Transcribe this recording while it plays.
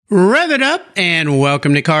Rev it up and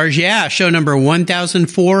welcome to Cars Yeah, show number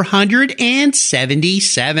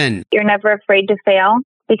 1477. You're never afraid to fail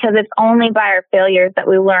because it's only by our failures that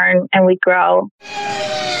we learn and we grow.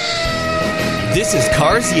 This is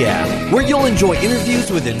Cars Yeah, where you'll enjoy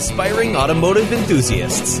interviews with inspiring automotive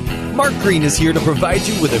enthusiasts. Mark Green is here to provide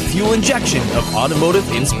you with a fuel injection of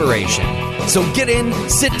automotive inspiration. So get in,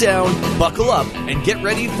 sit down, buckle up, and get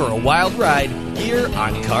ready for a wild ride here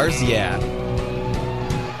on Cars Yeah.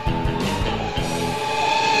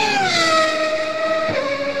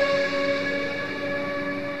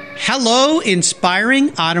 Hello,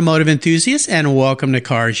 inspiring automotive enthusiasts, and welcome to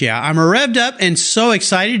Cars Yeah. I'm revved up and so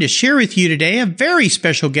excited to share with you today a very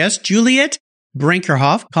special guest, Juliet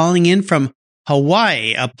Brinkerhoff, calling in from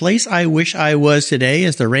Hawaii, a place I wish I was today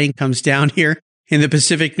as the rain comes down here in the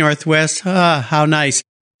Pacific Northwest. How nice.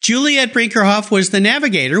 Juliet Brinkerhoff was the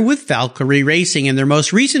navigator with Valkyrie Racing in their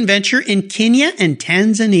most recent venture in Kenya and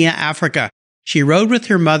Tanzania, Africa. She rode with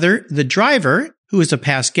her mother, the driver, who is a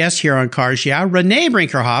past guest here on Cars Yeah, Renee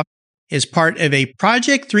Brinkerhoff, is part of a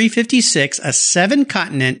Project 356, a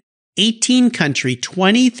 7-continent, 18-country,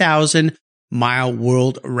 20,000-mile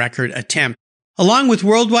world record attempt. Along with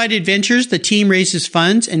worldwide adventures, the team raises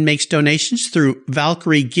funds and makes donations through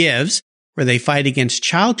Valkyrie Gives, where they fight against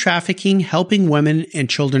child trafficking, helping women and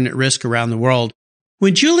children at risk around the world.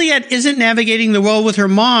 When Juliet isn't navigating the world with her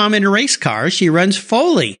mom in a race car, she runs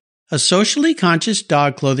Foley, a socially conscious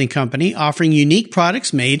dog clothing company offering unique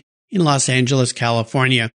products made in Los Angeles,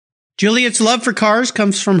 California. Juliet's love for cars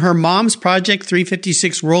comes from her mom's Project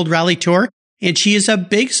 356 World Rally Tour, and she is a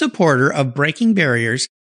big supporter of breaking barriers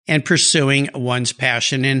and pursuing one's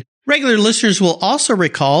passion. And regular listeners will also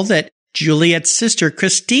recall that Juliet's sister,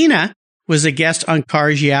 Christina, was a guest on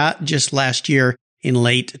Cars Yeah just last year in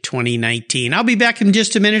late 2019. I'll be back in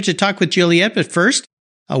just a minute to talk with Juliet, but first,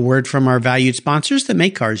 a word from our valued sponsors that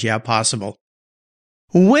make Cars Yeah possible.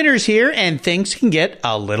 Winter's here and things can get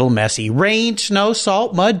a little messy. Rain, snow,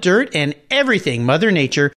 salt, mud, dirt, and everything Mother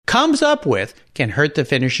Nature comes up with can hurt the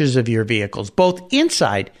finishes of your vehicles, both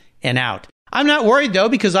inside and out. I'm not worried, though,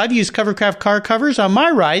 because I've used Covercraft car covers on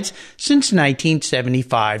my rides since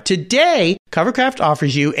 1975. Today, Covercraft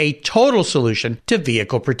offers you a total solution to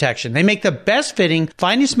vehicle protection. They make the best-fitting,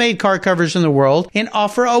 finest-made car covers in the world and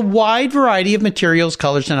offer a wide variety of materials,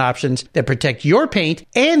 colors, and options that protect your paint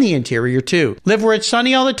and the interior, too. Live where it's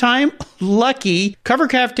sunny all the time? Lucky.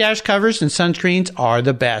 Covercraft dash covers and sunscreens are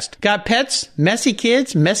the best. Got pets, messy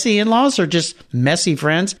kids, messy in-laws, or just messy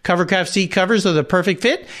friends? Covercraft seat covers are the perfect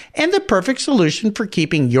fit and the perfect solution for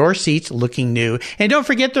keeping your seats looking new. And don't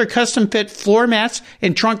forget their custom-fit floor mats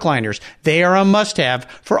and trunk liners. They are a must-have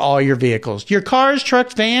for all your vehicles. Your cars,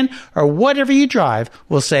 trucks, van, or whatever you drive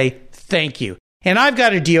will say thank you. And I've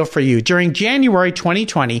got a deal for you. During January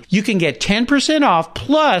 2020, you can get 10% off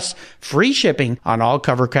plus free shipping on all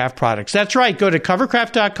Covercraft products. That's right. Go to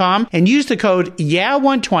covercraft.com and use the code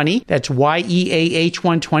YEAH120. That's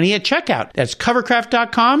YEAH120 at checkout. That's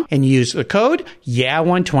covercraft.com and use the code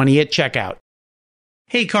YEAH120 at checkout.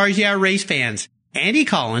 Hey, Cars Yeah race fans. Andy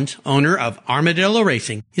Collins, owner of Armadillo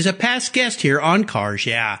Racing, is a past guest here on Cars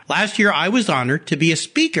Yeah. Last year, I was honored to be a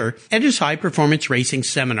speaker at his high-performance racing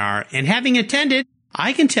seminar, and having attended,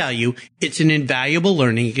 I can tell you it's an invaluable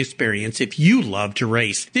learning experience if you love to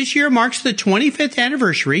race. This year marks the 25th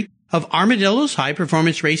anniversary of Armadillo's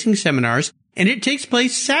high-performance racing seminars, and it takes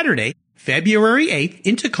place Saturday, February 8th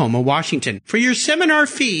in Tacoma, Washington. For your seminar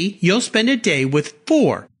fee, you'll spend a day with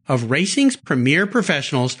 4 of racing's premier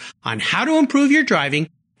professionals on how to improve your driving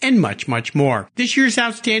and much, much more. This year's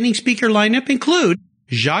outstanding speaker lineup include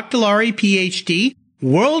Jacques Delary, PhD,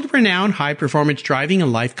 world-renowned high-performance driving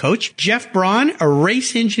and life coach, Jeff Braun, a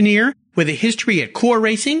race engineer with a history at Core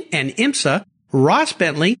Racing and IMSA, Ross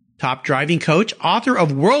Bentley, top driving coach, author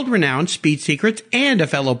of world-renowned Speed Secrets and a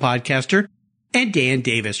fellow podcaster, and Dan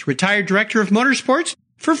Davis, retired director of motorsports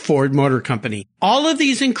for Ford Motor Company. All of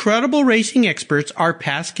these incredible racing experts are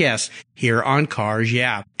past guests here on Cars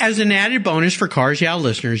Yeah. As an added bonus for Cars Yeah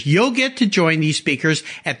listeners, you'll get to join these speakers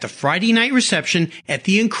at the Friday night reception at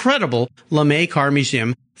the incredible LeMay Car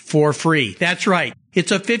Museum for free. That's right.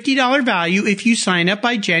 It's a $50 value if you sign up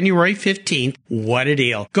by January 15th. What a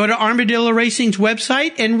deal. Go to Armadillo Racing's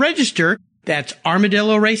website and register. That's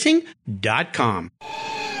armadilloracing.com.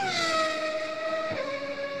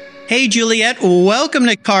 Hey, Juliet, welcome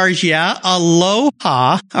to Cars Yeah.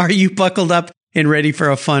 Aloha. Are you buckled up and ready for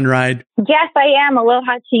a fun ride? Yes, I am.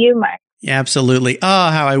 Aloha to you, Mark. Absolutely. Oh,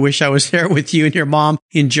 how I wish I was there with you and your mom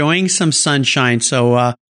enjoying some sunshine.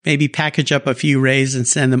 So maybe package up a few rays and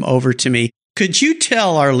send them over to me. Could you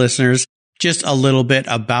tell our listeners just a little bit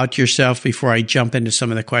about yourself before I jump into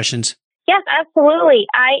some of the questions? Yes, absolutely.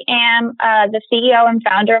 I am the CEO and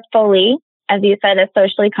founder of Foley, as you said, a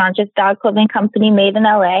socially conscious dog clothing company made in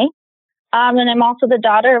LA. And I'm also the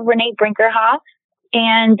daughter of Renee Brinkerhoff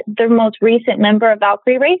and the most recent member of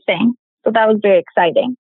Valkyrie Racing. So that was very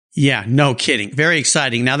exciting. Yeah, no kidding. Very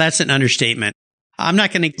exciting. Now that's an understatement. I'm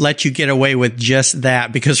not going to let you get away with just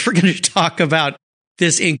that because we're going to talk about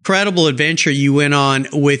this incredible adventure you went on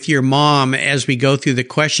with your mom as we go through the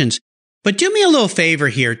questions. But do me a little favor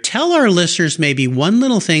here. Tell our listeners maybe one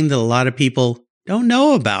little thing that a lot of people don't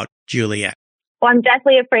know about Juliette. Well, I'm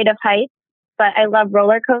definitely afraid of heights, but I love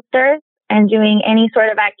roller coasters and doing any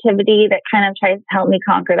sort of activity that kind of tries to help me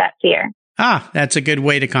conquer that fear. That's a good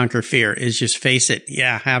way to conquer fear is just face it.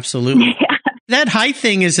 Yeah, absolutely. Yeah. That height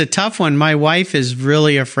thing is a tough one. My wife is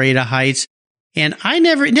really afraid of heights. And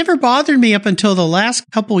it never bothered me up until the last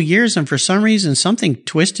couple of years. And for some reason, something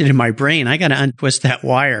twisted in my brain. I got to untwist that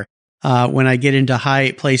wire. When I get into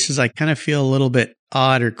high places, I kind of feel a little bit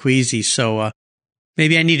odd or queasy. So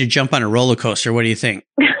maybe I need to jump on a roller coaster. What do you think?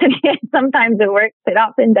 Sometimes it works. It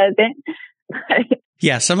often doesn't.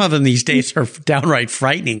 Yeah, some of them these days are downright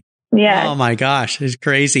frightening. Yeah. Oh my gosh, it's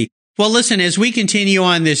crazy. Well, listen, as we continue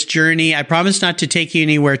on this journey, I promise not to take you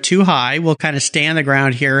anywhere too high. We'll kind of stay on the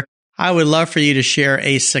ground here. I would love for you to share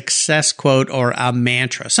a success quote or a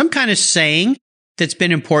mantra, some kind of saying that's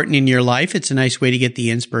been important in your life. It's a nice way to get the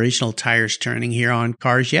inspirational tires turning here on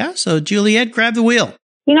Cars Yeah. So, Juliette, grab the wheel.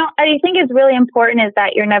 I think it's really important is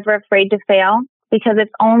that you're never afraid to fail because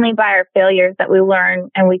it's only by our failures that we learn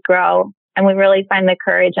and we grow and we really find the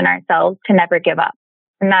courage in ourselves to never give up.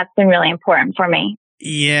 And that's been really important for me.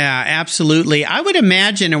 Yeah, absolutely. I would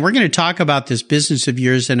imagine, and we're going to talk about this business of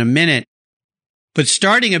yours in a minute, but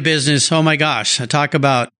starting a business, oh my gosh, I talk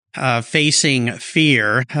about facing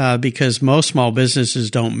fear because most small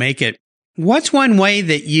businesses don't make it. What's one way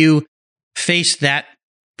that you face that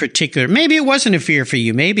particular, maybe it wasn't a fear for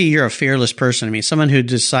you. Maybe you're a fearless person. I mean, someone who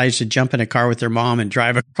decides to jump in a car with their mom and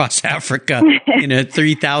drive across Africa in a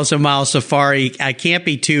 3,000-mile safari. I can't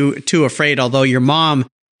be too afraid, although your mom,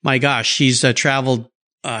 my gosh, she's traveled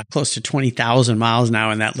close to 20,000 miles now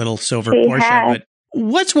in that little silver Porsche. But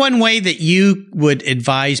what's one way that you would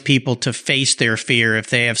advise people to face their fear if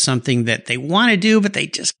they have something that they want to do, but they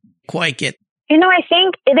just quite get? I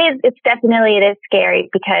think it is scary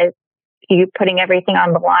because you're putting everything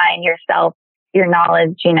on the line, yourself, your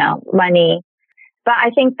knowledge, money. But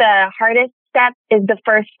I think the hardest step is the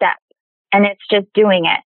first step, and it's just doing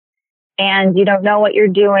it. And you don't know what you're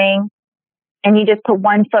doing, and you just put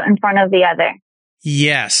one foot in front of the other.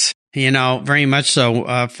 Yes. Very much so.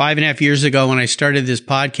 5.5 years ago when I started this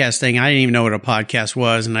podcast thing, I didn't even know what a podcast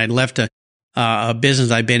was. And I'd left a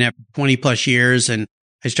business I'd been at for 20 plus years. And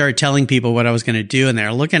I started telling people what I was going to do. And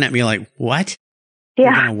they're looking at me like, what? Yeah.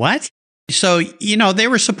 You're gonna what? So, they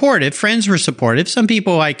were supportive. Friends were supportive. Some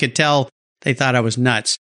people I could tell they thought I was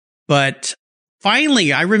nuts. But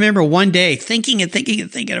finally, I remember one day thinking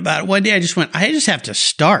about it. One day I just went, I just have to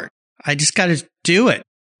start. I just got to do it.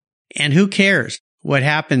 And who cares what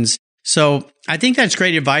happens? So I think that's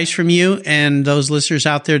great advice from you and those listeners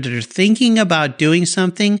out there that are thinking about doing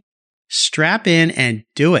something. Strap in and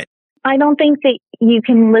do it. I don't think that you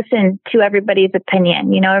can listen to everybody's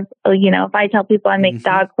opinion. If I tell people I make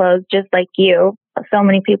dog clothes just like you, so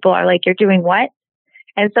many people are like, you're doing what?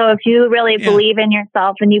 And so if you really believe in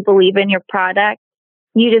yourself and you believe in your product,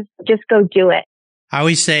 you just go do it. I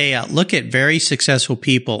always say, look at very successful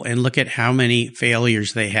people and look at how many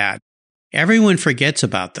failures they had. Everyone forgets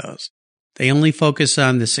about those. They only focus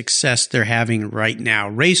on the success they're having right now.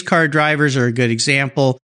 Race car drivers are a good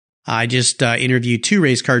example. I just interviewed 2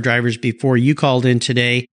 race car drivers before you called in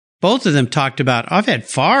today. Both of them talked about, I've had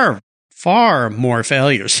far, far more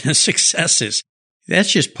failures than successes.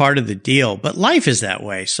 That's just part of the deal. But life is that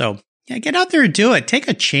way. So get out there and do it. Take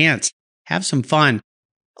a chance. Have some fun.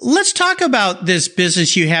 Let's talk about this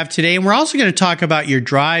business you have today. And we're also going to talk about your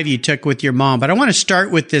drive you took with your mom. But I want to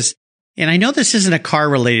start with this. And I know this isn't a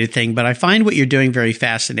car-related thing, but I find what you're doing very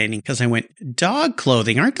fascinating because I went, dog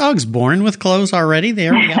clothing. Aren't dogs born with clothes already? They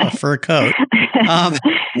already have a fur coat. Now,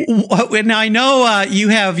 I know you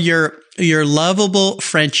have your lovable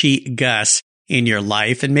Frenchie Gus in your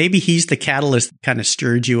life, and maybe he's the catalyst that kind of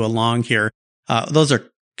stirred you along here. Those are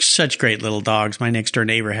such great little dogs. My next-door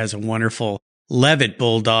neighbor has a wonderful Levitt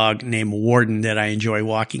bulldog named Warden that I enjoy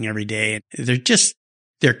walking every day. And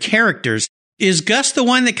they're characters. Is Gus the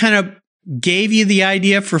one that kind of gave you the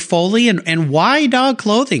idea for Foley and why dog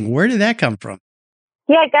clothing? Where did that come from?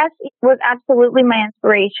 Yeah, Gus was absolutely my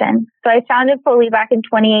inspiration. So I founded Foley back in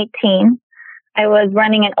 2018. I was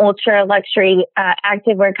running an ultra luxury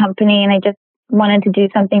activewear company and I just wanted to do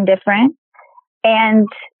something different. And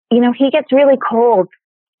he gets really cold.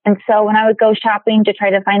 And so when I would go shopping to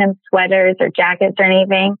try to find him sweaters or jackets or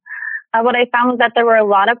anything, what I found was that there were a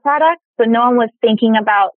lot of products, but no one was thinking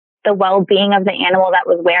about the well-being of the animal that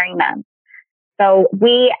was wearing them. So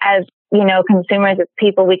we, as, consumers, as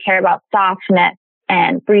people, we care about softness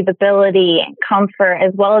and breathability and comfort,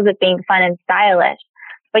 as well as it being fun and stylish.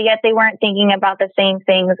 But yet they weren't thinking about the same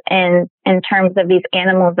things in terms of these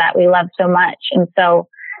animals that we love so much. And so,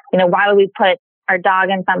 why would we put our dog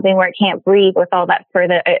in something where it can't breathe with all that fur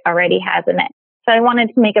that it already has in it? So I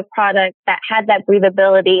wanted to make a product that had that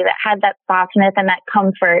breathability, that had that softness and that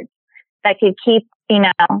comfort that could keep,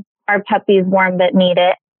 our puppies warm that need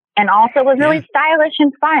it, and also was really stylish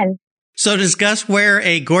and fun. So does Gus wear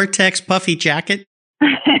a Gore-Tex puffy jacket?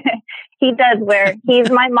 He does wear. He's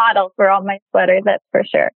my model for all my sweaters, that's for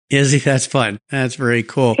sure. Is he? That's fun. That's very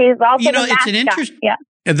cool. He's also the mascot. It's an interesting. Yeah.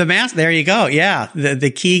 The mask. There you go. Yeah.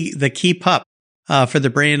 The key pup for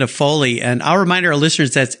the brand of Folie. And I'll remind our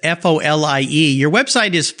listeners that's FOLIE. Your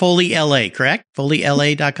website is Folie LA, correct?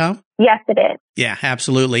 FolieLA.com? Yes, it is. Yeah,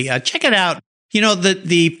 absolutely. Check it out.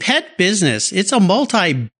 The pet business, it's a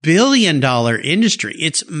multi-billion-dollar industry.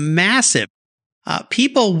 It's massive.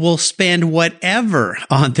 People will spend whatever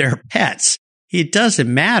on their pets. It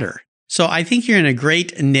doesn't matter. So I think you're in a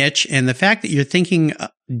great niche. And the fact that you're thinking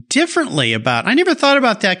differently I never thought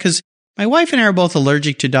about that because my wife and I are both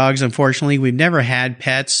allergic to dogs, unfortunately. We've never had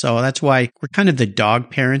pets. So that's why we're kind of the dog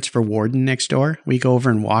parents for Warden next door. We go over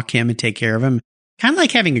and walk him and take care of him. Kind of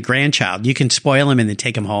like having a grandchild. You can spoil him and then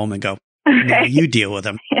take him home and go, no, you deal with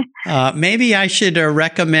him. Maybe I should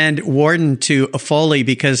recommend Warden to Folie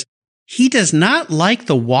because he does not like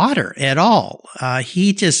the water at all.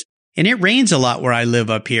 And it rains a lot where I live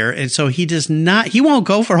up here. And so he won't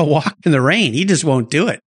go for a walk in the rain. He just won't do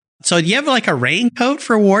it. So do you have like a raincoat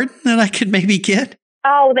for Warden that I could maybe get?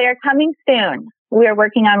 Oh, they're coming soon. We're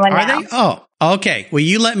working on one now. Are they? Oh, okay. Well,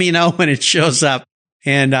 you let me know when it shows up.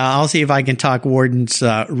 And I'll see if I can talk Warden's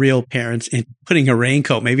real parents into putting a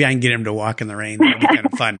raincoat. Maybe I can get him to walk in the rain. That'd be kind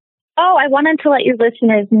of fun. Oh, I wanted to let your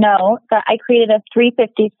listeners know that I created a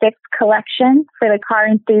 356 collection for the car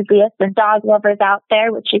enthusiasts and dog lovers out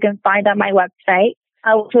there, which you can find on my website,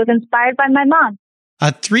 which was inspired by my mom.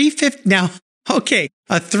 A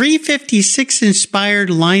 356 inspired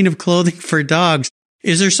line of clothing for dogs.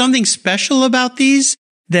 Is there something special about these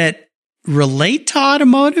that relate to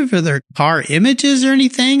automotive, or their car images or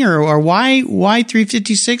anything, or why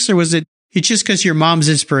 356, or was it's just because your mom's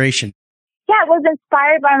inspiration? Yeah, it was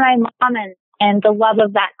inspired by my mom and the love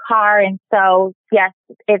of that car. And so, yes,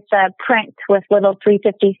 it's a print with little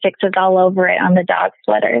 356s all over it on the dog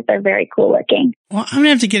sweaters. They're very cool looking. Well, I'm going to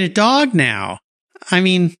have to get a dog now. I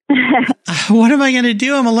mean, what am I going to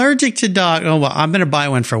do? I'm allergic to dog. Oh, well, I'm going to buy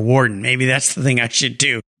one for Warden. Maybe that's the thing I should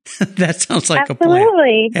do. That sounds like a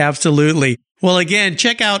plan. Absolutely. Well, again,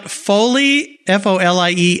 check out Folie,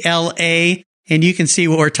 F-O-L-I-E-L-A, and you can see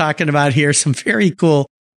what we're talking about here. Some very cool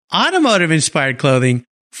automotive-inspired clothing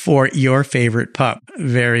for your favorite pup.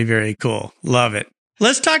 Very, very cool. Love it.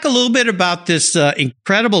 Let's talk a little bit about this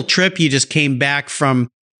incredible trip you just came back from,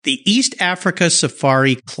 the East Africa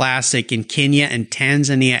Safari Classic in Kenya and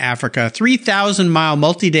Tanzania, Africa. 3,000-mile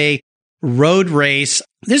multi-day road race.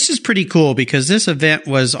 This is pretty cool because this event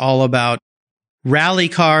was all about rally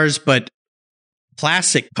cars, but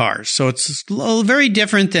classic cars. So it's a little very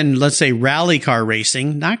different than, let's say, rally car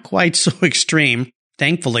racing. Not quite so extreme,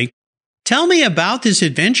 thankfully. Tell me about this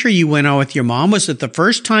adventure you went on with your mom. Was it the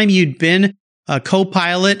first time you'd been a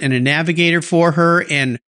co-pilot and a navigator for her?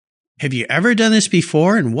 And have you ever done this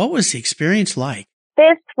before? And what was the experience like?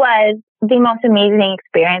 This was the most amazing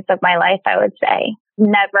experience of my life, I would say.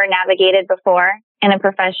 Never navigated before in a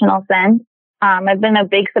professional sense. I've been a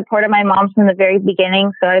big supporter of my mom from the very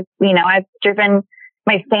beginning. So I've driven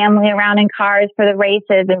my family around in cars for the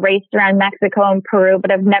races and raced around Mexico and Peru, but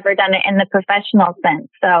I've never done it in the professional sense.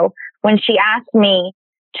 So when she asked me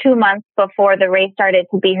 2 months before the race started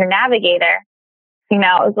to be her navigator, it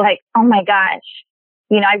was like, oh my gosh.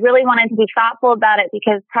 I really wanted to be thoughtful about it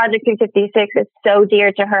because Project 356 is so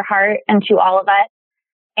dear to her heart and to all of us.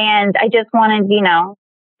 And I just wanted, to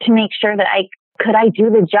make sure that could I do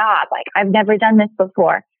the job? Like, I've never done this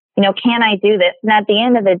before. Can I do this? And at the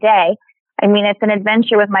end of the day, it's an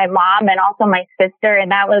adventure with my mom and also my sister.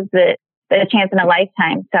 And that was the chance in a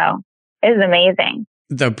lifetime. So it was amazing.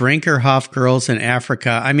 The Brinkerhoff girls in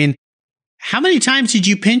Africa. How many times did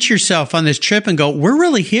you pinch yourself on this trip and go, we're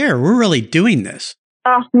really here. We're really doing this?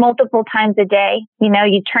 Oh, multiple times a day.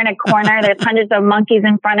 You turn a corner, there's hundreds of monkeys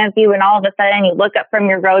in front of you, and all of a sudden you look up from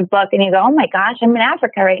your road book and you go, oh my gosh, I'm in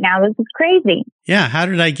Africa right now. This is crazy. Yeah. How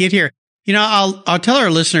did I get here? I'll tell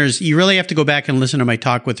our listeners, you really have to go back and listen to my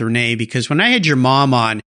talk with Renee, because when I had your mom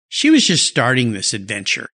on, she was just starting this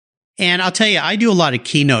adventure. And I'll tell you, I do a lot of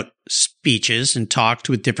keynote speeches and talked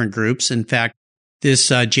with different groups. In fact,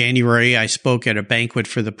 this January, I spoke at a banquet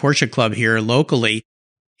for the Porsche Club here locally.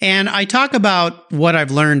 And I talk about what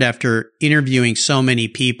I've learned after interviewing so many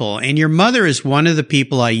people. And your mother is one of the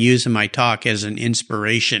people I use in my talk as an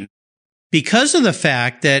inspiration, because of the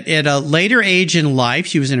fact that at a later age in life,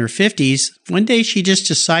 she was in her 50s, one day she just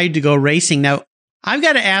decided to go racing. Now, I've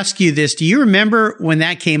got to ask you this. Do you remember when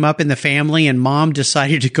that came up in the family and mom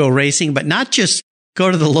decided to go racing, but not just go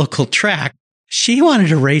to the local track? She wanted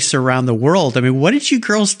to race around the world. I mean, what did you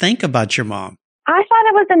girls think about your mom? I thought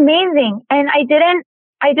it was amazing. And I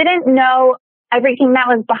didn't know everything that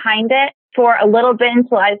was behind it for a little bit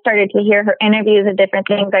until I started to hear her interviews of different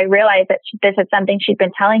things. I realized that this is something she'd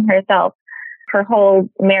been telling herself her whole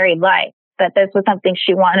married life, that this was something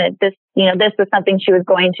she wanted, this was something she was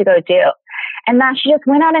going to go do. And that she just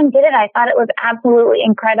went out and did it. I thought it was absolutely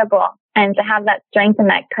incredible. And to have that strength and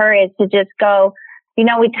that courage to just go, we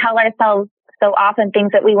tell ourselves so often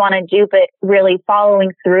things that we want to do, but really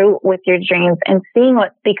following through with your dreams and seeing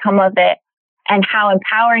what's become of it and how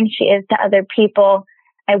empowering she is to other people.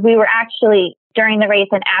 And we were actually, during the race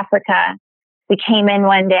in Africa, we came in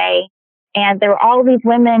one day and there were all these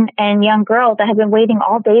women and young girls that had been waiting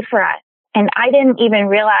all day for us. And I didn't even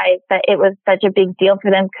realize that it was such a big deal for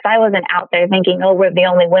them, because I wasn't out there thinking, oh, we're the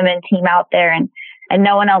only women team out there and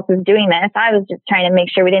no one else is doing this. I was just trying to make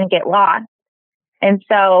sure we didn't get lost. And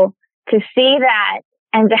so to see that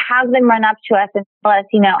and to have them run up to us and tell us,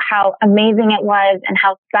 how amazing it was and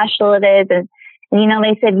how special it is. And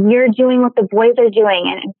they said, you're doing what the boys are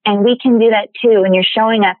doing and we can do that too. And you're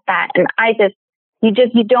showing us that. And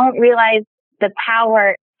you don't realize the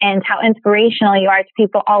power and how inspirational you are to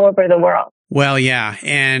people all over the world. Well, yeah.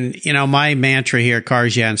 And, my mantra here at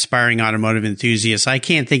Cars Yeah, inspiring automotive enthusiasts, I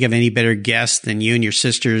can't think of any better guests than you and your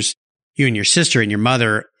sister and your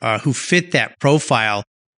mother, who fit that profile.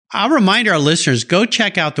 I'll remind our listeners, go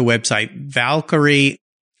check out the website,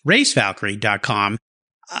 racevalkyrie.com.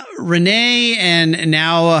 Renee and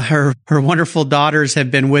now her wonderful daughters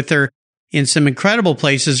have been with her in some incredible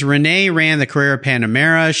places. Renee ran the Carrera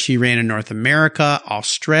Panamera. She ran in North America,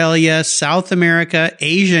 Australia, South America,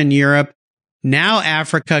 Asia, and Europe. Now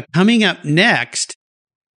Africa. Coming up next,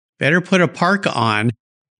 better put a parka on,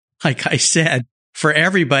 like I said, for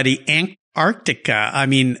everybody, Antarctica. I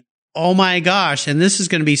mean, oh my gosh. And this is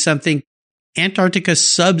going to be something, Antarctica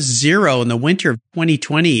sub-zero in the winter of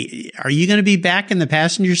 2020. Are you going to be back in the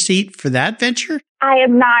passenger seat for that venture? I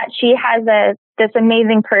am not. She has this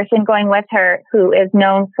amazing person going with her who is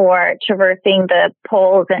known for traversing the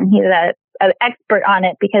poles, and he's an expert on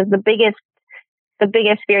it, because the biggest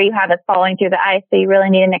fear you have is falling through the ice. So you really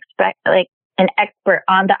need an expert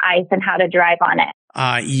on the ice and how to drive on it.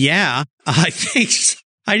 Yeah, I think so.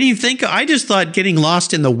 I just thought getting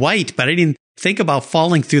lost in the white, but I didn't think about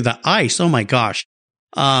falling through the ice. Oh my gosh.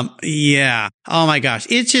 Yeah. Oh my gosh.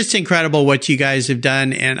 It's just incredible what you guys have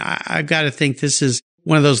done. And I've got to think this is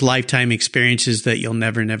one of those lifetime experiences that you'll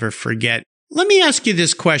never forget. Let me ask you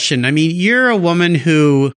this question. I mean, you're a woman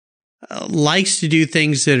who likes to do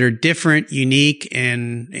things that are different, unique,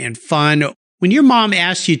 and fun. When your mom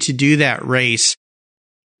asked you to do that race,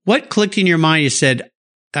 what clicked in your mind? You said,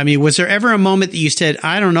 was there ever a moment that you said,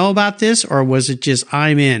 I don't know about this, or was it just,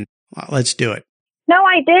 I'm in, let's do it? No,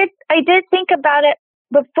 I did think about it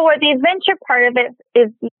before. The adventure part of it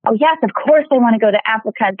is, oh yes, of course I want to go to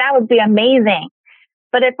Africa. That would be amazing.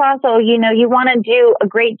 But it's also, you want to do a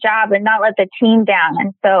great job and not let the team down.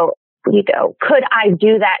 And so, could I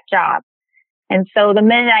do that job? And so the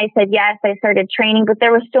minute I said yes, I started training, but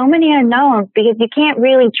there were so many unknowns, because you can't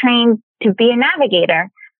really train to be a navigator,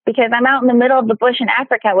 because I'm out in the middle of the bush in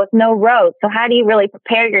Africa with no roads. So how do you really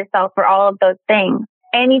prepare yourself for all of those things?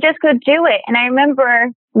 And you just could do it. And I remember,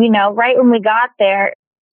 right when we got there,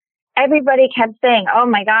 everybody kept saying, oh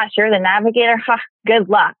my gosh, you're the navigator. Huh, good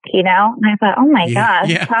luck, And I thought, oh my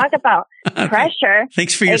gosh, talk about pressure.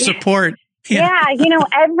 Thanks for your support. Yeah,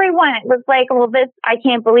 everyone was like, well, I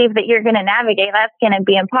can't believe that you're going to navigate. That's going to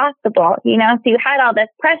be impossible, So you had all this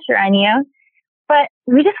pressure on you. But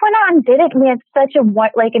we just went out and did it. We had such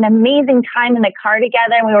an amazing time in the car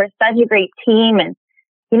together. And we were such a great team. And,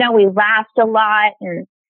 we laughed a lot. And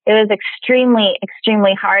it was extremely,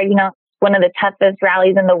 extremely hard. One of the toughest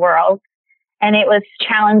rallies in the world. And it was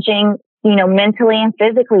challenging, mentally and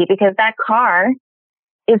physically, because that car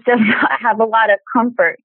does not have a lot of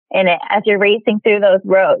comfort in it as you're racing through those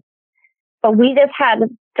roads. But we just had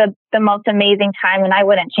the most amazing time, and I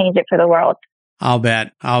wouldn't change it for the world. I'll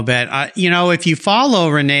bet. If you follow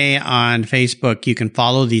Renee on Facebook, you can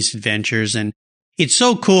follow these adventures, and it's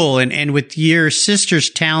so cool. And with your sister's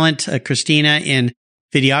talent, Christina, in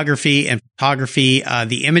videography and photography,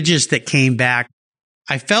 the images that came back,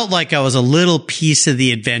 I felt like I was a little piece of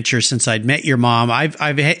the adventure since I'd met your mom.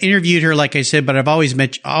 I've interviewed her, like I said, but I've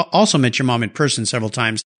also met your mom in person several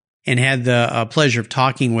times and had the pleasure of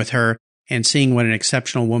talking with her and seeing what an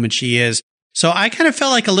exceptional woman she is. So I kind of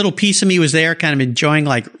felt like a little piece of me was there, kind of enjoying,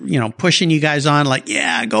 pushing you guys on, like,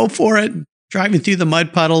 yeah, go for it. Driving through the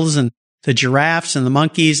mud puddles and the giraffes and the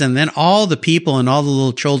monkeys, and then all the people and all the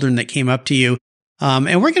little children that came up to you.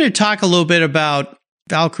 And we're going to talk a little bit about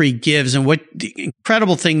Valkyrie Gives and what the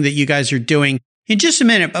incredible thing that you guys are doing in just a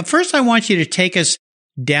minute. But first, I want you to take us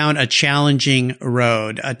down a challenging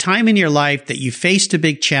road, a time in your life that you faced a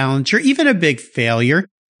big challenge or even a big failure.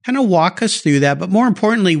 Kind of walk us through that. But more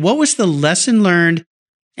importantly, what was the lesson learned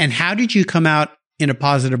and how did you come out in a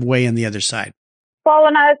positive way on the other side? Well,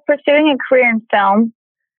 when I was pursuing a career in film,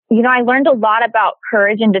 I learned a lot about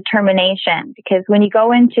courage and determination, because when you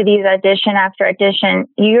go into these audition after audition,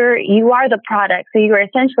 you are the product. So you are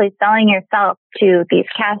essentially selling yourself to these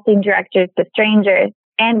casting directors, to strangers.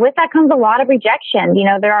 And with that comes a lot of rejection.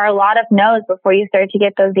 There are a lot of no's before you start to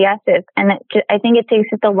get those yeses. And I think it takes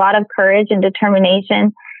just a lot of courage and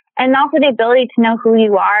determination, and also the ability to know who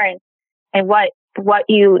you are and what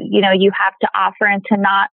you have to offer, and to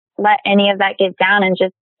not let any of that get down, and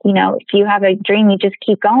just, if you have a dream, you just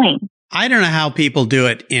keep going. I don't know how people do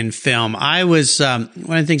it in film. I was, one of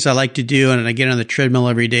the things I like to do, and I get on the treadmill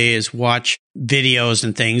every day, is watch videos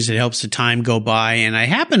and things. It helps the time go by. And I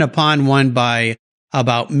happened upon one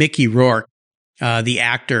about Mickey Rourke, the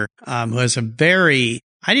actor, who has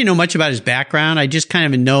I didn't know much about his background. I just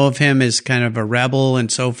kind of know of him as kind of a rebel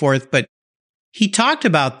and so forth. But he talked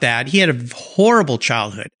about that. He had a horrible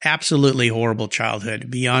childhood, absolutely horrible childhood,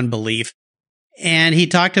 beyond belief. And he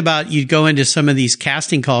talked about, you'd go into some of these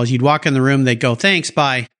casting calls, you'd walk in the room, they'd go, thanks,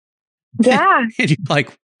 bye. Yeah. And you'd be like,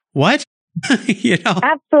 what? Absolutely.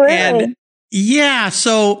 And yeah.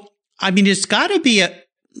 So, it's got to be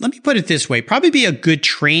let me put it this way, probably be a good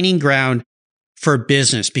training ground for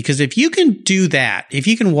business. Because if you can do that, if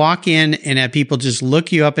you can walk in and have people just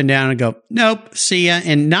look you up and down and go, nope, see ya,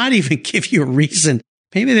 and not even give you a reason.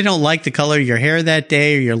 Maybe they don't like the color of your hair that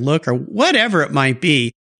day or your look or whatever it might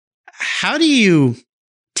be. How do you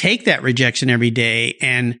take that rejection every day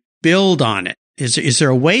and build on it? Is there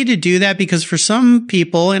a way to do that? Because for some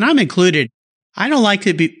people, and I'm included, I don't like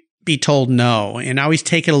to be told no. And I always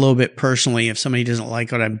take it a little bit personally if somebody doesn't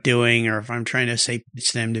like what I'm doing, or if I'm trying to say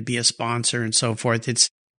pitch them to be a sponsor and so forth.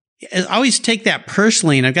 I always take that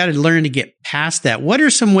personally, and I've got to learn to get past that. What are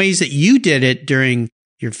some ways that you did it during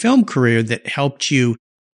your film career that helped you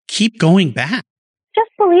keep going back? Just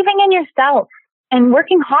believing in yourself and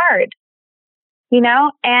working hard,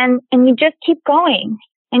 and you just keep going,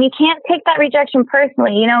 and you can't take that rejection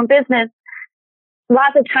personally. In business,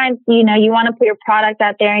 lots of times, you want to put your product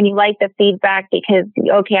out there and you like the feedback because,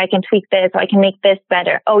 okay, I can tweak this, or I can make this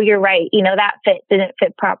better. Oh, you're right. That didn't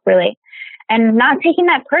fit properly, and not taking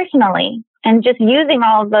that personally, and just using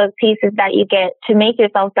all of those pieces that you get to make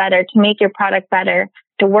yourself better, to make your product better,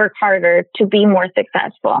 to work harder, to be more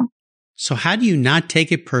successful. So how do you not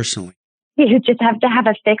take it personally? You just have to have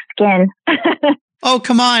a thick skin. Oh,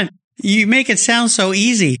 come on. You make it sound so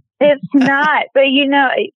easy. It's not. But you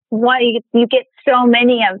get so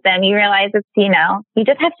many of them. You realize it's, you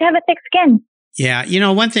just have to have a thick skin. Yeah.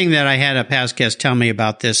 One thing that I had a past guest tell me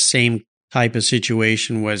about this same type of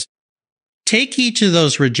situation was take each of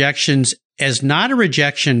those rejections as not a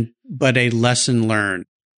rejection, but a lesson learned.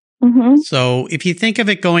 Mm-hmm. So if you think of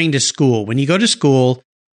it going to school, when you go to school,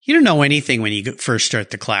 you don't know anything when you first start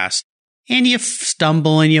the class. And you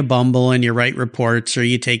stumble and you bumble and you write reports or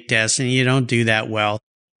you take tests and you don't do that well.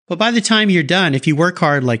 But by the time you're done, if you work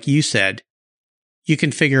hard, like you said, you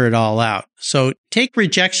can figure it all out. So take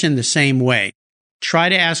rejection the same way. Try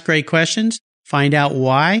to ask great questions, find out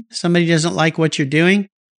why somebody doesn't like what you're doing,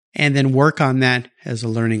 and then work on that as a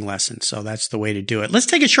learning lesson. So that's the way to do it. Let's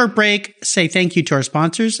take a short break, say thank you to our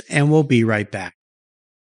sponsors, and we'll be right back.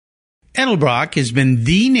 Edelbrock has been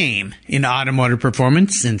the name in automotive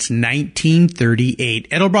performance since 1938.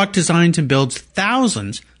 Edelbrock designs and builds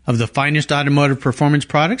thousands of the finest automotive performance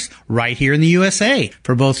products right here in the USA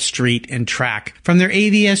for both street and track. From their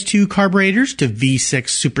AVS2 carburetors to V6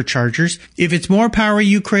 superchargers, if it's more power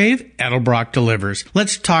you crave, Edelbrock delivers.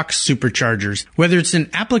 Let's talk superchargers. Whether it's an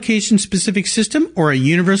application-specific system or a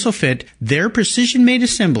universal fit, their precision-made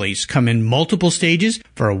assemblies come in multiple stages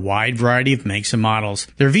for a wide variety of makes and models.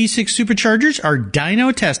 Their V6 superchargers are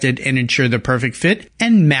dyno-tested and ensure the perfect fit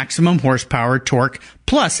and maximum horsepower torque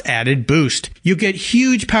plus added boost. You'll get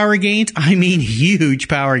huge power gains. I mean huge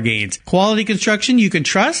power gains. Quality construction you can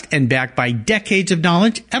trust and backed by decades of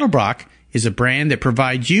knowledge, Edelbrock is a brand that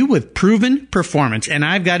provides you with proven performance. And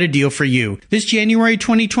I've got a deal for you. This January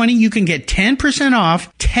 2020, you can get 10%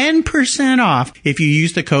 off if you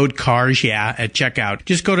use the code CARSYEAH at checkout.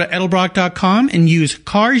 Just go to Edelbrock.com and use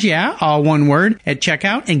CARSYEAH, all one word, at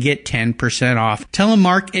checkout and get 10% off. Tell them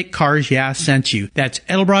Mark at CARSYEAH sent you. That's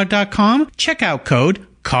Edelbrock.com, checkout code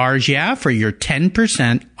CARSYEAH for your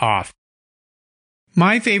 10% off.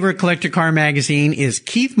 My favorite collector car magazine is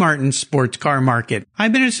Keith Martin's Sports Car Market.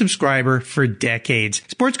 I've been a subscriber for decades.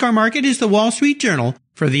 Sports Car Market is the Wall Street Journal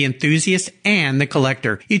for the enthusiast and the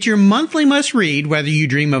collector. It's your monthly must-read whether you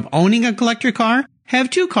dream of owning a collector car, have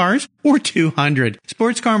 2 cars, or 200.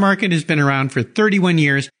 Sports Car Market has been around for 31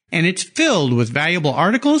 years, and it's filled with valuable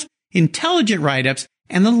articles, intelligent write-ups,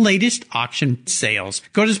 and the latest auction sales.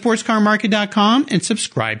 Go to sportscarmarket.com and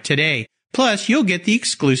subscribe today. Plus, you'll get the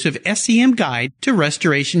exclusive SCM guide to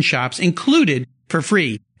restoration shops included for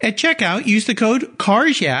free. At checkout, use the code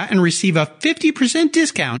CARSYEAH and receive a 50%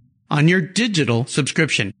 discount on your digital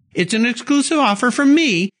subscription. It's an exclusive offer from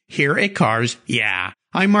me here at Cars Yeah.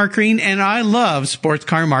 I'm Mark Green, and I love Sports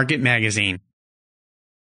Car Market magazine.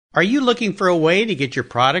 Are you looking for a way to get your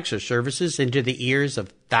products or services into the ears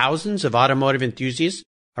of thousands of automotive enthusiasts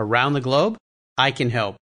around the globe? I can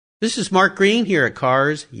help. This is Mark Green here at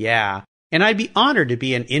Cars Yeah. And I'd be honored to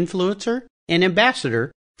be an influencer and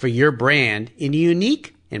ambassador for your brand in a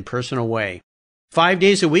unique and personal way. 5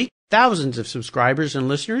 days a week, thousands of subscribers and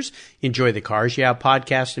listeners enjoy the Cars Yeah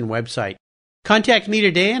podcast and website. Contact me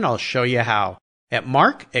today and I'll show you how at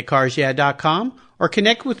mark@carsyeah.com or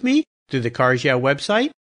connect with me through the Cars Yeah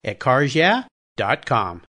website at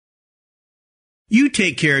carsyeah.com. You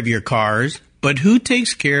take care of your cars, but who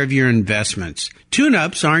takes care of your investments?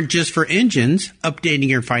 Tune-ups aren't just for engines. Updating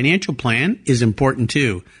your financial plan is important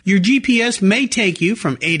too. Your GPS may take you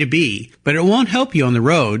from A to B, but it won't help you on the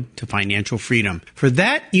road to financial freedom. For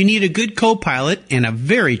that, you need a good co-pilot and a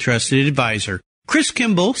very trusted advisor. Chris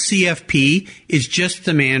Kimball, CFP, is just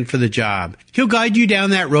the man for the job. He'll guide you down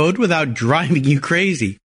that road without driving you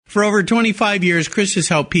crazy. For over 25 years, Chris has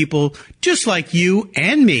helped people just like you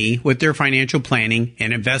and me with their financial planning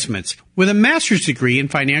and investments. With a master's degree in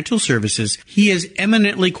financial services, he is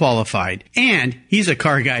eminently qualified. And he's a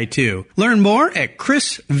car guy too. Learn more at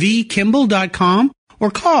chrisvkimball.com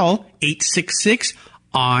or call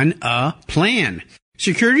 866-ON-A-PLAN.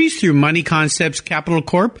 Securities through Money Concepts Capital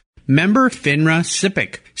Corp. Member FINRA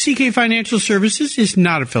SIPC. CK Financial Services is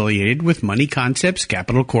not affiliated with Money Concepts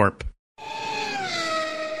Capital Corp.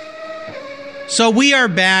 So we are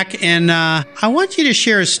back, and I want you to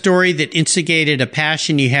share a story that instigated a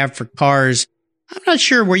passion you have for cars. I'm not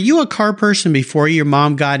sure, were you a car person before your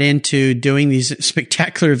mom got into doing these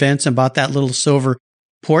spectacular events and bought that little silver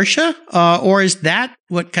Porsche? Or is that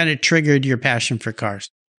what kind of triggered your passion for cars?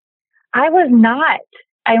 I was not.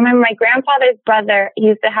 I remember my grandfather's brother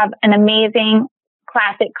used to have an amazing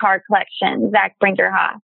classic car collection, Zach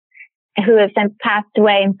Brinkerhoff, who has since passed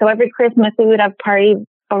away. And so every Christmas we would have parties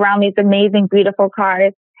around these amazing, beautiful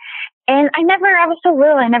cars. And I was so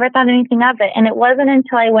little, I never thought anything of it. And it wasn't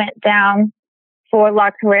until I went down for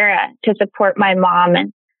La Carrera to support my mom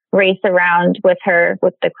and race around with her,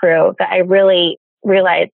 with the crew, that I really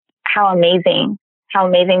realized how amazing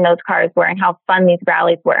those cars were and how fun these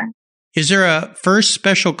rallies were. Is there a first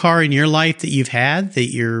special car in your life that you've had that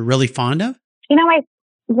you're really fond of? You know,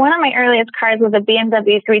 one of my earliest cars was a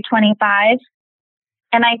BMW 325.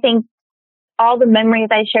 And I think all the memories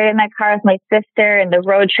I shared in that car with my sister and the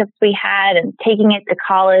road trips we had and taking it to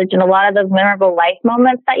college and a lot of those memorable life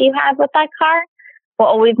moments that you have with that car will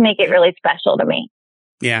always make it really special to me.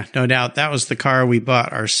 Yeah, no doubt. That was the car we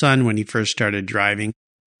bought our son when he first started driving,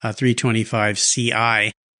 a 325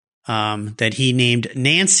 CI that he named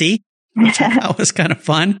Nancy, which I thought was kind of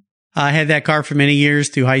fun. I had that car for many years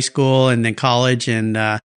through high school and then college, and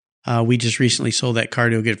we just recently sold that car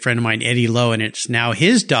to a good friend of mine, Eddie Lowe, and it's now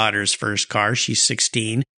his daughter's first car. She's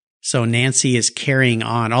 16. So Nancy is carrying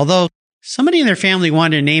on. Although somebody in their family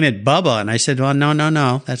wanted to name it Bubba, and I said, well,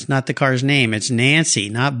 no. That's not the car's name. It's Nancy,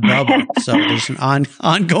 not Bubba. So there's an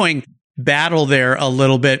ongoing battle there a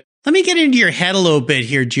little bit. Let me get into your head a little bit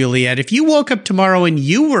here, Juliet. If you woke up tomorrow and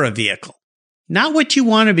you were a vehicle, not what you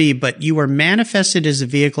want to be, but you were manifested as a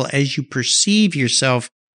vehicle as you perceive yourself,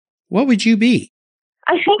 what would you be?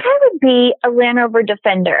 I think I would be a Land Rover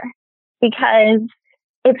Defender because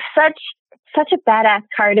it's such a badass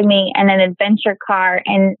car to me and an adventure car.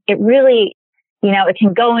 And it really, it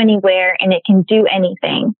can go anywhere and it can do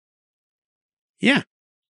anything. Yeah.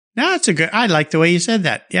 No, I like the way you said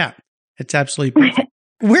that. Yeah, it's absolutely perfect.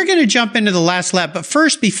 We're going to jump into the last lap. But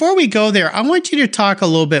first, before we go there, I want you to talk a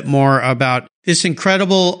little bit more about this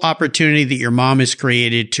incredible opportunity that your mom has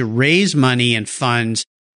created to raise money and funds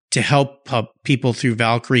to help people through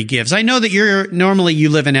Valkyrie Gives. I know that you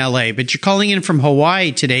live in LA, but you're calling in from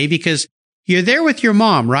Hawaii today because you're there with your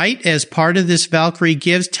mom, right? As part of this Valkyrie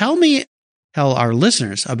Gives. Tell our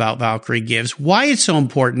listeners about Valkyrie Gives, why it's so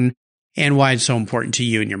important and why it's so important to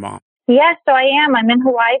you and your mom. Yes, so I am. I'm in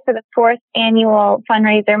Hawaii for the 4th annual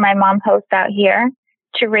fundraiser my mom hosts out here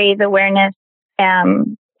to raise awareness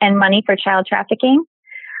and money for child trafficking.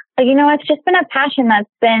 But, it's just been a passion that's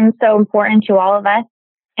been so important to all of us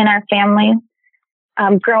in our family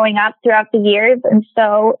growing up throughout the years. And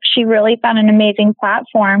so she really found an amazing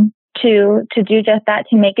platform to do just that,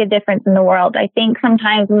 to make a difference in the world. I think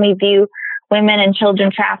sometimes when we view women and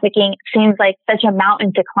children trafficking, it seems like such a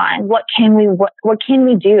mountain to climb. What can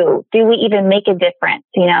we do? Do we even make a difference?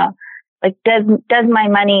 Does my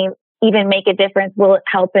money even make a difference? Will it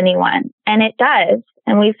help anyone? And it does.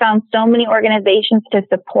 And we found so many organizations to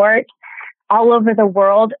support all over the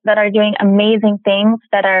world that are doing amazing things,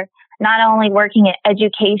 that are not only working in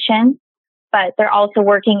education, but they're also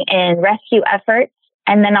working in rescue efforts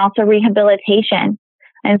and then also rehabilitation.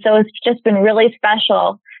 And so it's just been really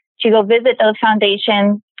special to go visit those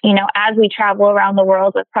foundations, as we travel around the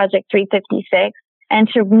world with Project 356, and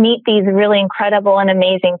to meet these really incredible and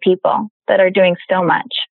amazing people that are doing so much.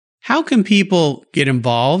 How can people get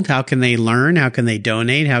involved? How can they learn? How can they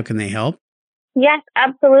donate? How can they help? Yes,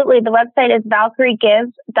 absolutely. The website is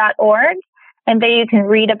valkyriegives.org, and there you can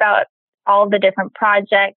read about all the different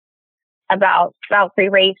projects, about Valkyrie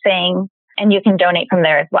racing, and you can donate from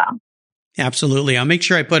there as well. Absolutely. I'll make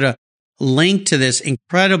sure I put a link to this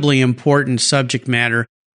incredibly important subject matter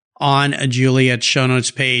on Juliet's show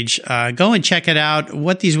notes page. Go and check it out,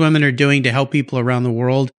 what these women are doing to help people around the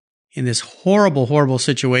world in this horrible, horrible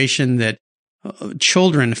situation that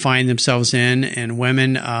children find themselves in, and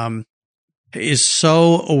women is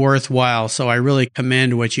so worthwhile. So I really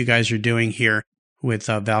commend what you guys are doing here with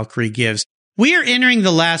Valkyrie Gives. We are entering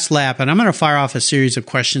the last lap, and I'm going to fire off a series of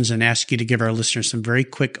questions and ask you to give our listeners some very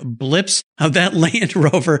quick blips of that Land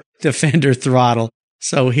Rover Defender throttle.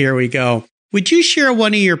 So here we go. Would you share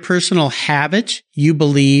one of your personal habits you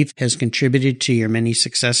believe has contributed to your many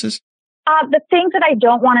successes? The things that I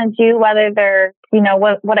don't want to do, whether they're,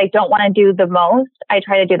 what I don't want to do the most, I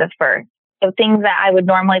try to do the first. The things that I would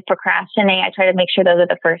normally procrastinate, I try to make sure those are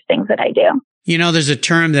the first things that I do. There's a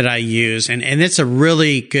term that I use, and it's a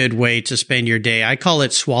really good way to spend your day. I call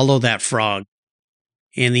it swallow that frog.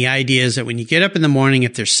 And the idea is that when you get up in the morning,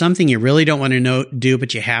 if there's something you really don't want to do,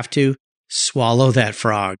 but you have to, swallow that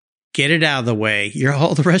frog. Get it out of the way.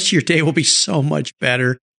 The rest of your day will be so much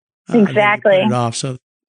better. Exactly. Put it off. So,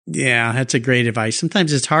 yeah, that's a great advice.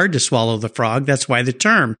 Sometimes it's hard to swallow the frog. That's why the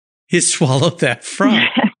term is swallow that frog.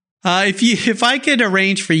 If I could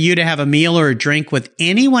arrange for you to have a meal or a drink with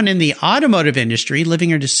anyone in the automotive industry,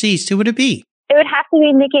 living or deceased, who would it be? It would have to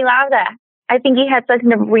be Niki Lauda. I think he had such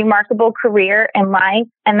a remarkable career in life,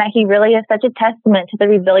 and that he really is such a testament to the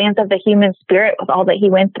resilience of the human spirit with all that he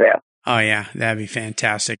went through. Oh, yeah, that'd be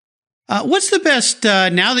fantastic. What's the best,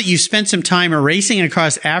 now that you've spent some time racing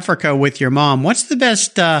across Africa with your mom, what's the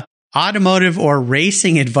best automotive or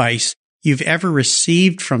racing advice you've ever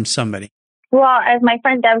received from somebody? Well, as my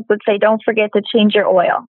friend Debs would say, don't forget to change your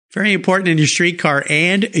oil. Very important in your street car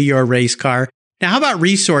and your race car. Now, how about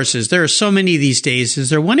resources? There are so many these days. Is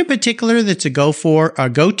there one in particular that's a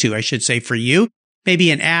go-to, I should say, for you?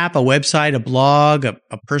 Maybe an app, a website, a blog,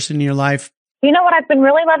 a person in your life? What I've been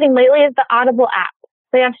really loving lately is the Audible app.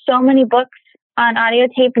 They have so many books on audio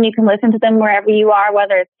tape, and you can listen to them wherever you are,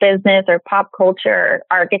 whether it's business or pop culture or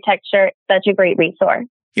architecture. It's such a great resource.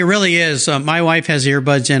 It really is. My wife has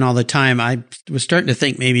earbuds in all the time. I was starting to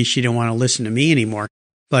think maybe she didn't want to listen to me anymore,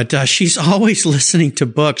 but she's always listening to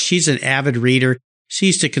books. She's an avid reader. She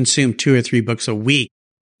used to consume 2 or 3 books a week.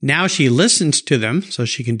 Now she listens to them so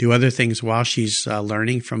she can do other things while she's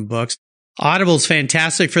learning from books. Audible's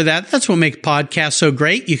fantastic for that. That's what makes podcasts so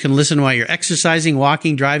great. You can listen while you're exercising,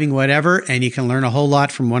 walking, driving, whatever, and you can learn a whole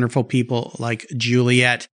lot from wonderful people like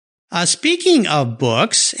Juliet. Speaking of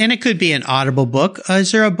books, and it could be an Audible book,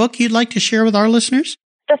 is there a book you'd like to share with our listeners?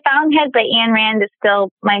 The Fountainhead by Ayn Rand is still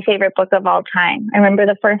my favorite book of all time. I remember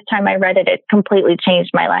the first time I read it, it completely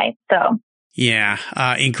changed my life. So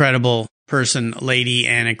yeah, incredible person, lady,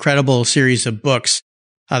 and incredible series of books.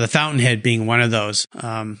 The Fountainhead being one of those.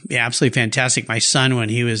 Yeah, absolutely fantastic. My son, when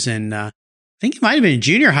he was in, I think he might have been in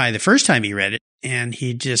junior high the first time he read it, and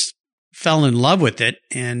he just fell in love with it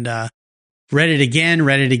and read it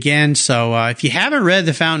again. So if you haven't read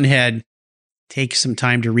The Fountainhead, take some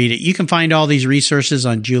time to read it. You can find all these resources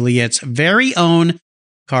on Juliet's very own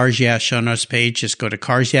Cars Yeah show notes page. Just go to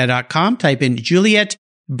carsyeah.com, type in Juliet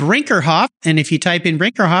Brinkerhoff, and if you type in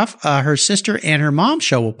Brinkerhoff, her sister and her mom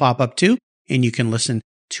show will pop up too, and you can listen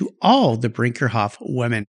to all the Brinkerhoff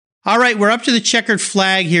women. All right, we're up to the checkered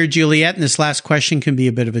flag here, Juliet, and this last question can be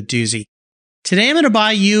a bit of a doozy. Today, I'm going to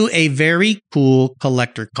buy you a very cool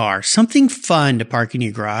collector car, something fun to park in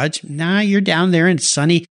your garage. Now, you're down there in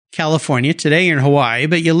sunny California. Today, you're in Hawaii,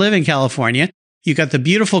 but you live in California. You got the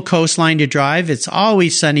beautiful coastline to drive. It's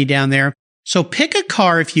always sunny down there. So pick a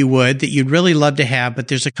car, if you would, that you'd really love to have, but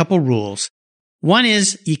there's a couple rules. One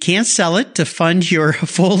is you can't sell it to fund your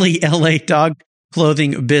Foley LA dog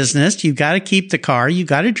clothing business. You got to keep the car. You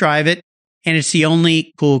got to drive it. And it's the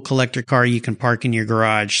only cool collector car you can park in your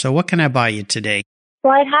garage. So what can I buy you today?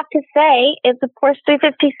 Well, I'd have to say it's a Porsche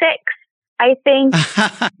 356. I think,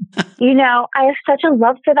 I have such a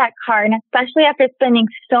love for that car. And especially after spending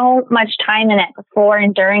so much time in it before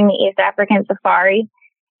and during the East African Safari,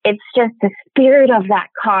 it's just the spirit of that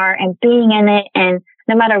car and being in it. And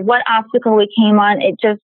no matter what obstacle we came on, it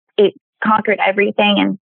conquered everything.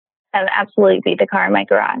 And that would absolutely be the car in my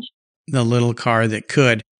garage. The little car that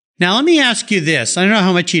could. Now, let me ask you this. I don't know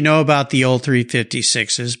how much you know about the old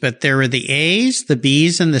 356s, but there were the A's, the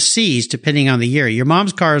B's, and the C's, depending on the year. Your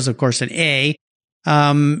mom's car is, of course, an A.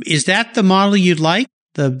 Is that the model you'd like,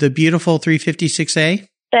 the beautiful 356A?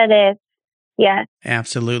 That is, yes.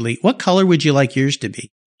 Absolutely. What color would you like yours to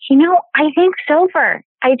be? I think silver.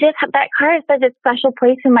 That car has such a special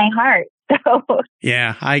place in my heart. So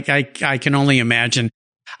yeah, I can only imagine.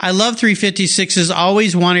 I love 356s,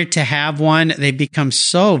 always wanted to have one. They've become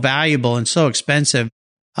so valuable and so expensive.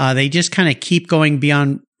 They just kind of keep going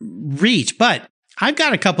beyond reach. But I've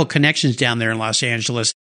got a couple connections down there in Los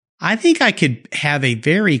Angeles. I think I could have a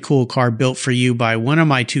very cool car built for you by one of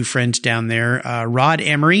my two friends down there, Rod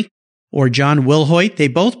Emery or John Wilhoit. They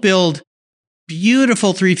both build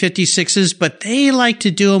beautiful 356s, but they like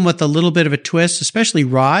to do them with a little bit of a twist, especially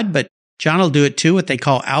Rod, but John will do it too, what they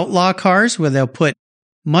call outlaw cars, where they'll put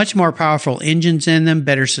much more powerful engines in them,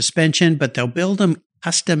 better suspension, but they'll build them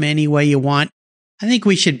custom any way you want. I think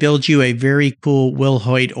we should build you a very cool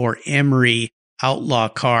Wilhoit or Emery outlaw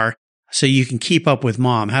car so you can keep up with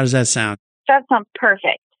Mom. How does that sound? That sounds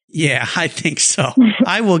perfect. Yeah, I think so.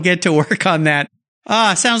 I will get to work on that.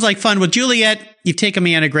 Sounds like fun. Well, Juliet, you've taken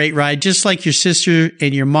me on a great ride, just like your sister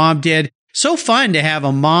and your mom did. So fun to have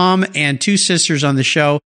a mom and two sisters on the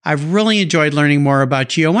show. I've really enjoyed learning more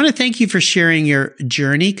about you. I want to thank you for sharing your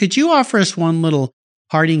journey. Could you offer us one little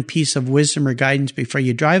parting piece of wisdom or guidance before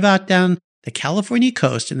you drive out down the California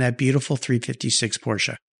coast in that beautiful 356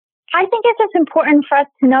 Porsche? I think it's just important for us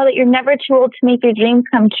to know that you're never too old to make your dreams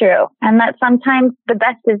come true, and that sometimes the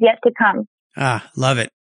best is yet to come. Love it.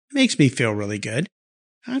 It makes me feel really good.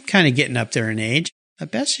 I'm kind of getting up there in age. The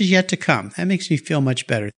best is yet to come. That makes me feel much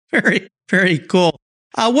better. Very, very cool.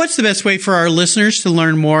 What's the best way for our listeners to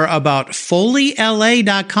learn more about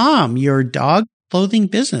FoleyLA.com, your dog clothing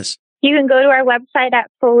business? You can go to our website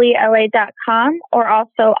at FoleyLA.com or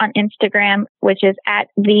also on Instagram, which is at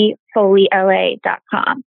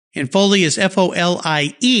theFoleyLA.com. And Foley is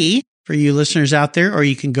F-O-L-I-E for you listeners out there, or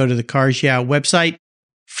you can go to the Cars Yeah website,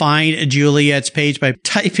 find Juliet's page by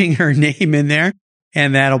typing her name in there,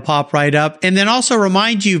 and that'll pop right up. And then also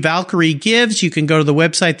remind you, Valkyrie Gives. You can go to the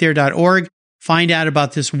website there.org. Find out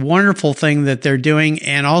about this wonderful thing that they're doing,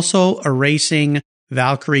 and also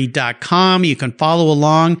erasingvalkyrie.com. You can follow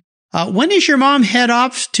along. When does your mom head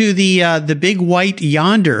off to the big white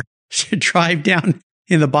yonder to drive down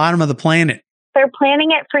in the bottom of the planet? They're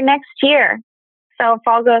planning it for next year. So if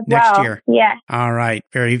all goes well. Next year. Yeah. All right.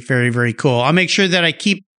 Very, very, very cool. I'll make sure that I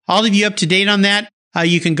keep all of you up to date on that.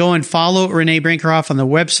 You can go and follow Renee Brinkerhoff on the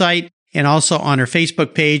website and also on her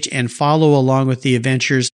Facebook page and follow along with the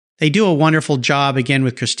adventures. They do a wonderful job, again,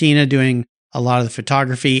 with Christina doing a lot of the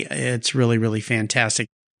photography. It's really, really fantastic.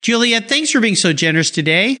 Juliet, thanks for being so generous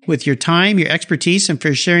today with your time, your expertise, and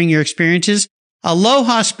for sharing your experiences.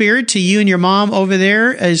 Aloha spirit to you and your mom over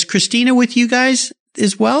there. Is Christina with you guys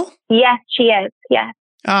as well? Yes, she is. Yes.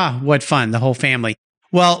 What fun. The whole family.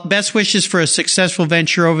 Well, best wishes for a successful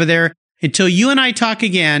venture over there. Until you and I talk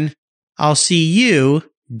again, I'll see you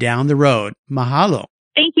down the road. Mahalo.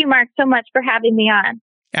 Thank you, Mark, so much for having me on.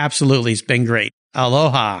 Absolutely. It's been great.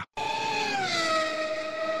 Aloha.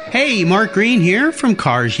 Hey, Mark Green here from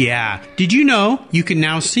Cars Yeah. Did you know you can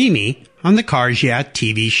now see me on the Cars Yeah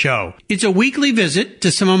TV show? It's a weekly visit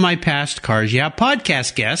to some of my past Cars Yeah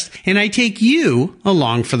podcast guests, and I take you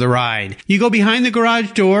along for the ride. You go behind the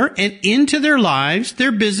garage door and into their lives,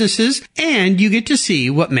 their businesses, and you get to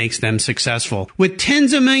see what makes them successful. With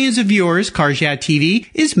tens of millions of viewers, Cars Yeah TV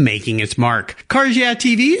is making its mark. Cars Yeah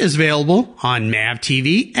TV is available on MAV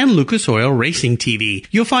TV and Lucas Oil Racing TV.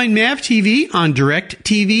 You'll find MAV TV on Direct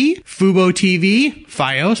TV, Fubo TV,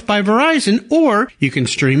 Fios by Verizon, or you can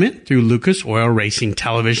stream it through Lucas Oil Racing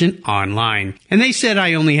Television online. And they said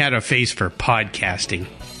I only had a face for podcasting.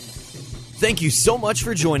 Thank you so much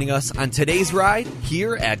for joining us on today's ride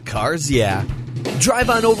here at Cars Yeah. Drive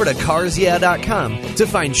on over to carsyeah.com to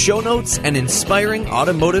find show notes and inspiring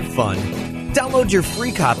automotive fun. Download your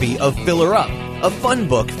free copy of Filler Up, a fun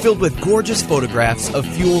book filled with gorgeous photographs of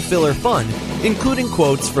fuel filler fun, including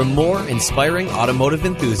quotes from more inspiring automotive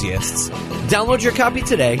enthusiasts. Download your copy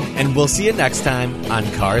today, and we'll see you next time on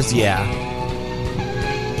Cars Yeah.